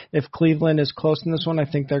me. If Cleveland is close in this one,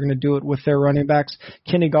 I think they're going to do it with their running backs.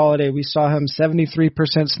 Kenny Golladay, we saw him 73%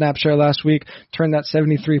 snap share last week, turn that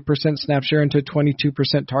 73% snap share into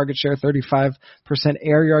 22% target share, 35%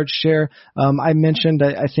 air yard share. I mentioned,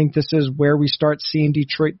 I think this is where we start seeing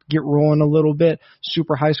Detroit get rolling a little bit.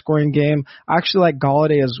 Super high scoring game. I actually like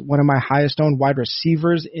Golladay as one of my highest owned wide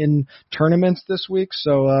receivers in tournaments this week.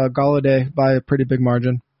 So, Golladay by a pretty big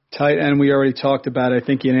margin. Tight end, we already talked about it. I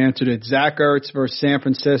think you answered it. Zach Ertz versus San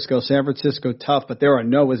Francisco. San Francisco tough, but there are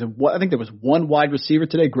I think there was one wide receiver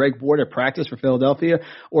today, Greg Ward, at practice for Philadelphia,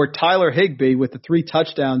 or Tyler Higbee with the 3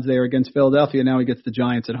 touchdowns there against Philadelphia. Now he gets the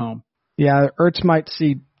Giants at home. Yeah, Ertz might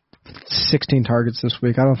see 16 targets this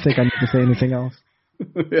week. I don't think I need to say anything else.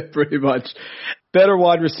 Pretty much. Better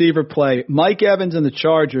wide receiver play. Mike Evans and the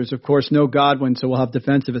Chargers, of course, no Godwin, so we'll have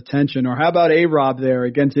defensive attention. Or how about A-Rob there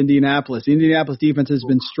against Indianapolis? The Indianapolis defense has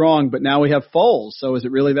been strong, but now we have Foles, so is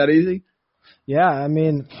it really that easy? Yeah, I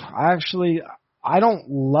mean, I don't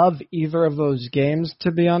love either of those games,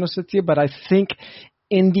 to be honest with you, but I think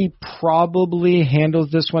Indy probably handles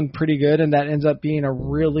this one pretty good, and that ends up being a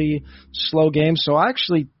really slow game. So I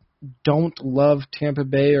actually don't love Tampa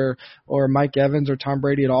Bay or Mike Evans or Tom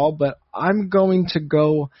Brady at all, but I'm going to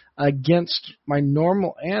go against my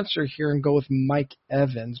normal answer here and go with Mike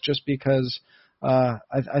Evans just because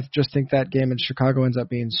I just think that game in Chicago ends up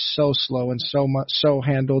being so slow and so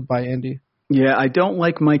handled by Indy. Yeah, I don't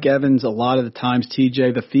like Mike Evans a lot of the times,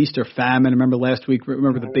 TJ. The feast or famine. Remember last week,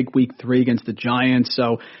 the big week 3 against the Giants.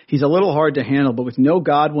 So he's a little hard to handle, but with no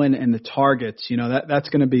Godwin and the targets, that's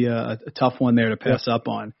going to be a tough one there to pass up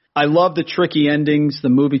on. I love the tricky endings, the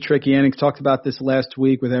movie tricky endings. Talked about this last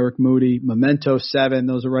week with Eric Moody. Memento 7,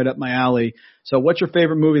 those are right up my alley. So what's your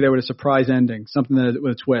favorite movie there with a surprise ending, something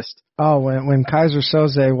with a twist? Oh, when Kaiser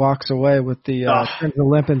Soze walks away with the turns the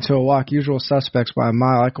limp into a walk, Usual Suspects by a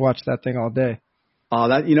mile. I could watch that thing all day.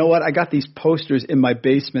 Oh, you know what? I got these posters in my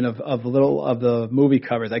basement of the movie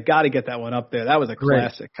covers. I got to get that one up there. That was a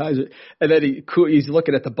classic. Kaiser, and then he's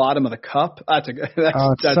looking at the bottom of the cup. That's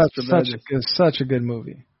such a good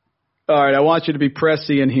movie. All right, I want you to be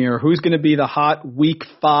pressy in here. Who's going to be the hot Week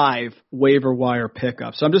 5 waiver wire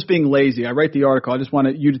pickup? So I'm just being lazy. I write the article. I just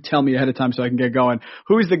want you to tell me ahead of time so I can get going.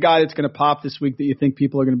 Who's the guy that's going to pop this week that you think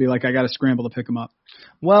people are going to be like, I got to scramble to pick him up?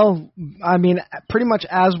 Well, I mean, pretty much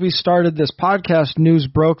as we started this podcast, news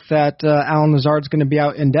broke that Allen Lazard's going to be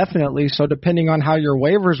out indefinitely. So depending on how your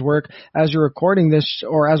waivers work, as you're recording this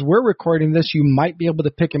or as we're recording this, you might be able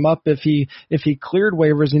to pick him up if he cleared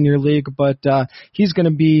waivers in your league. But he's going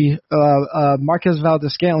to be Marquez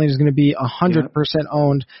Valdes-Scantling is going to be 100%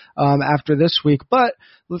 owned after this week. But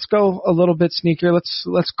let's go a little bit sneakier.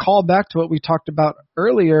 Let's call back to what we talked about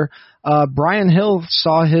earlier. Brian Hill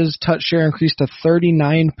saw his touch share increase to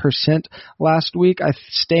 39% last week.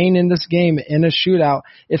 Staying in this game in a shootout.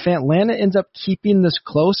 If Atlanta ends up keeping this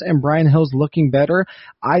close and Brian Hill's looking better,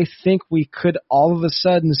 I think we could all of a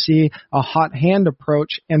sudden see a hot hand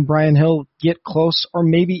approach and Brian Hill get close or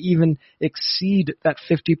maybe even exceed that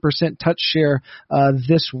 50% touch share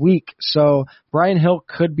this week. So Brian Hill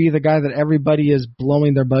could be the guy that everybody is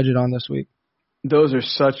blowing their budget on this week. Those are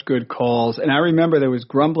such good calls. And I remember there was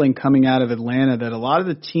grumbling coming out of Atlanta that a lot of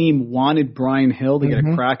the team wanted Brian Hill to get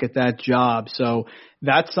a crack at that job. So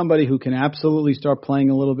that's somebody who can absolutely start playing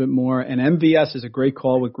a little bit more. And MVS is a great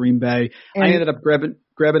call with Green Bay. And I ended up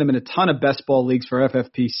grabbing him in a ton of best ball leagues for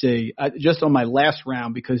FFPC just on my last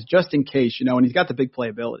round because just in case, and he's got the big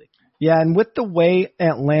playability. Yeah, and with the way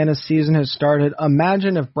Atlanta's season has started,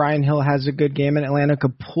 imagine if Brian Hill has a good game and Atlanta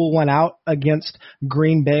could pull one out against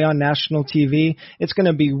Green Bay on national TV. It's going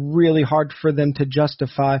to be really hard for them to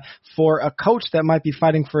justify, for a coach that might be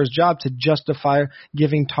fighting for his job to justify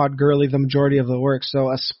giving Todd Gurley the majority of the work.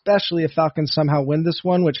 So especially if Falcons somehow win this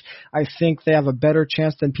one, which I think they have a better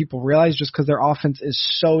chance than people realize just because their offense is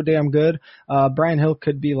so damn good, Brian Hill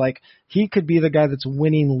could be he could be the guy that's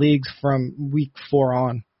winning leagues from week 4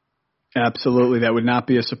 on. Absolutely. That would not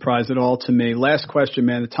be a surprise at all to me. Last question,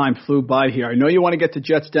 man. The time flew by here. I know you want to get to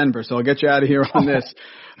Jets Denver, so I'll get you out of here on this.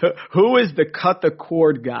 Who is the cut the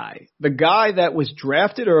cord guy? The guy that was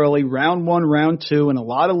drafted early, round 1, round 2, in a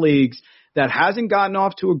lot of leagues that hasn't gotten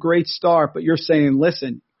off to a great start, but you're saying,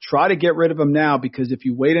 listen, try to get rid of him now because if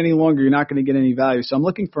you wait any longer, you're not going to get any value. So I'm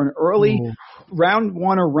looking for an early round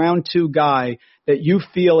 1 or round 2 guy that you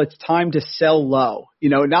feel it's time to sell low.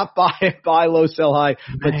 Not buy low, sell high,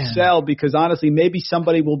 but sell because honestly, maybe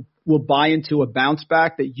somebody will buy into a bounce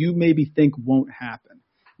back that you maybe think won't happen.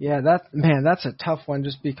 Yeah, that's a tough one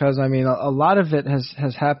just because, I mean, a lot of it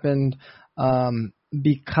has happened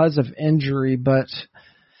because of injury, but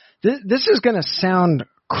this is going to sound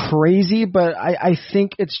crazy, but I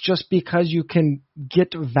think it's just because you can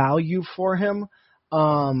get value for him.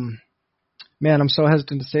 Man, I'm so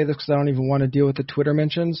hesitant to say this because I don't even want to deal with the Twitter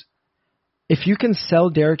mentions. If you can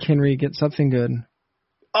sell Derrick Henry, get something good.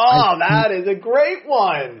 Oh, that is a great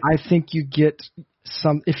one. I think you get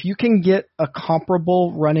if you can get a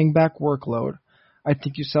comparable running back workload, I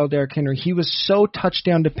think you sell Derrick Henry. He was so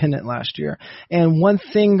touchdown dependent last year. And one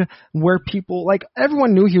thing where people,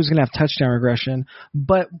 everyone knew he was going to have touchdown regression,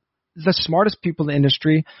 but the smartest people in the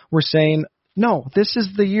industry were saying, no, this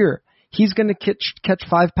is the year. He's going to catch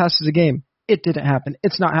 5 passes a game. It didn't happen.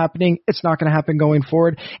 It's not happening. It's not going to happen going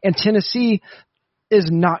forward. And Tennessee is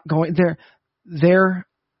not going there. They're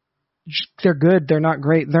good. They're not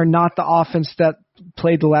great. They're not the offense that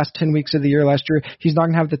played the last 10 weeks of the year last year. He's not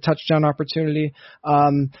going to have the touchdown opportunity.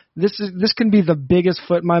 This can be the biggest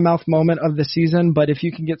foot in my mouth moment of the season, but if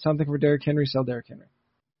you can get something for Derrick Henry, sell Derrick Henry.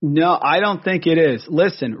 No, I don't think it is.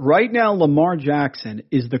 Listen, right now Lamar Jackson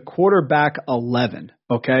is the quarterback 11,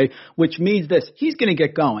 okay? Which means this, he's going to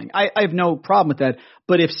get going. I have no problem with that.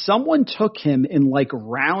 But if someone took him in like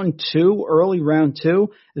round 2, early round 2,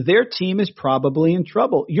 their team is probably in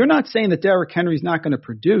trouble. You're not saying that Derrick Henry's not going to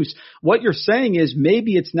produce. What you're saying is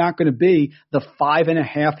maybe it's not going to be the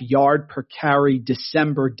 5.5 yard per carry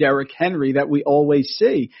December Derrick Henry that we always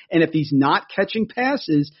see. And if he's not catching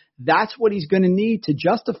passes, that's what he's going to need to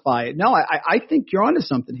justify it. No, I think you're onto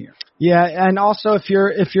something here. Yeah, and also if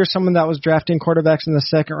you're someone that was drafting quarterbacks in the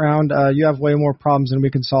second round, you have way more problems than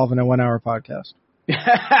we can solve in a 1-hour podcast.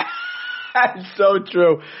 That's so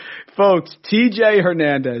true. Folks, TJ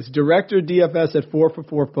Hernandez, director of DFS at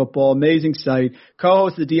 4for4 Football, amazing site,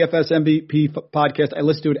 co-host the DFS MVP podcast. I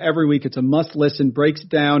listen to it every week. It's a must listen, breaks it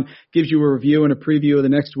down, gives you a review and a preview of the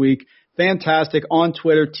next week. Fantastic. On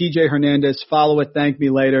Twitter, TJ Hernandez. Follow it. Thank me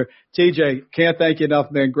later. TJ, can't thank you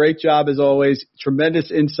enough, man. Great job as always.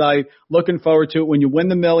 Tremendous insight. Looking forward to it. When you win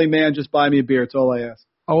the Millie, man, just buy me a beer. It's all I ask.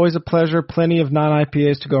 Always a pleasure. Plenty of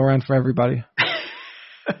non-IPAs to go around for everybody.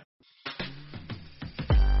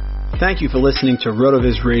 Thank you for listening to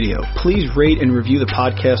RotoViz Radio. Please rate and review the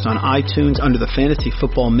podcast on iTunes under the Fantasy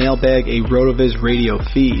Football Mailbag, a RotoViz Radio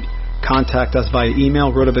feed. Contact us via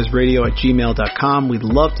email, rotovizradio@gmail.com. We'd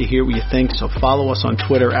love to hear what you think, so follow us on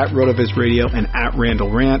Twitter at RotoVizRadio and at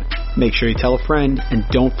RandallRant. Make sure you tell a friend, and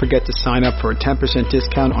don't forget to sign up for a 10%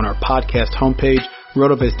 discount on our podcast homepage,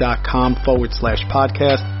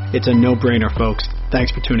 rotoviz.com/podcast. It's a no-brainer, folks.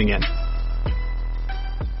 Thanks for tuning in.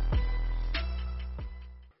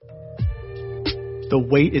 The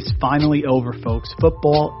wait is finally over, folks.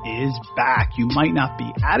 Football is back. You might not be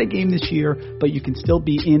at a game this year, but you can still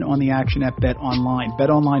be in on the action at BetOnline.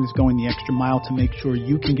 BetOnline is going the extra mile to make sure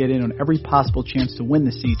you can get in on every possible chance to win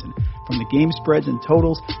this season. From the game spreads and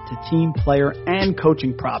totals to team, player, and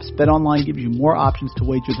coaching props, BetOnline gives you more options to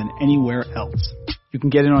wager than anywhere else. You can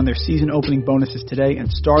get in on their season opening bonuses today and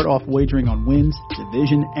start off wagering on wins,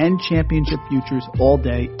 division, and championship futures all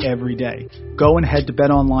day, every day. Go and head to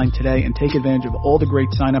BetOnline today and take advantage of all the great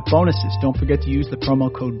sign-up bonuses. Don't forget to use the promo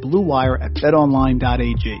code BlueWire at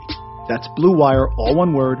betonline.ag. That's BlueWire, all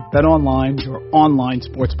one word, BetOnline, your online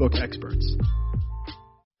sportsbook experts.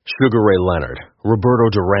 Sugar Ray Leonard, Roberto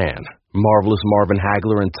Duran, Marvelous Marvin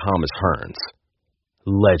Hagler, and Thomas Hearns.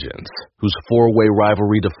 Legends, whose four-way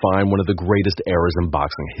rivalry defined one of the greatest eras in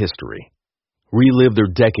boxing history. Relive their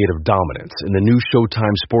decade of dominance in the new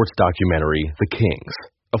Showtime sports documentary, The Kings,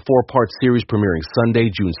 a 4-part series premiering Sunday,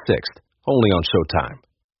 June 6th, only on Showtime.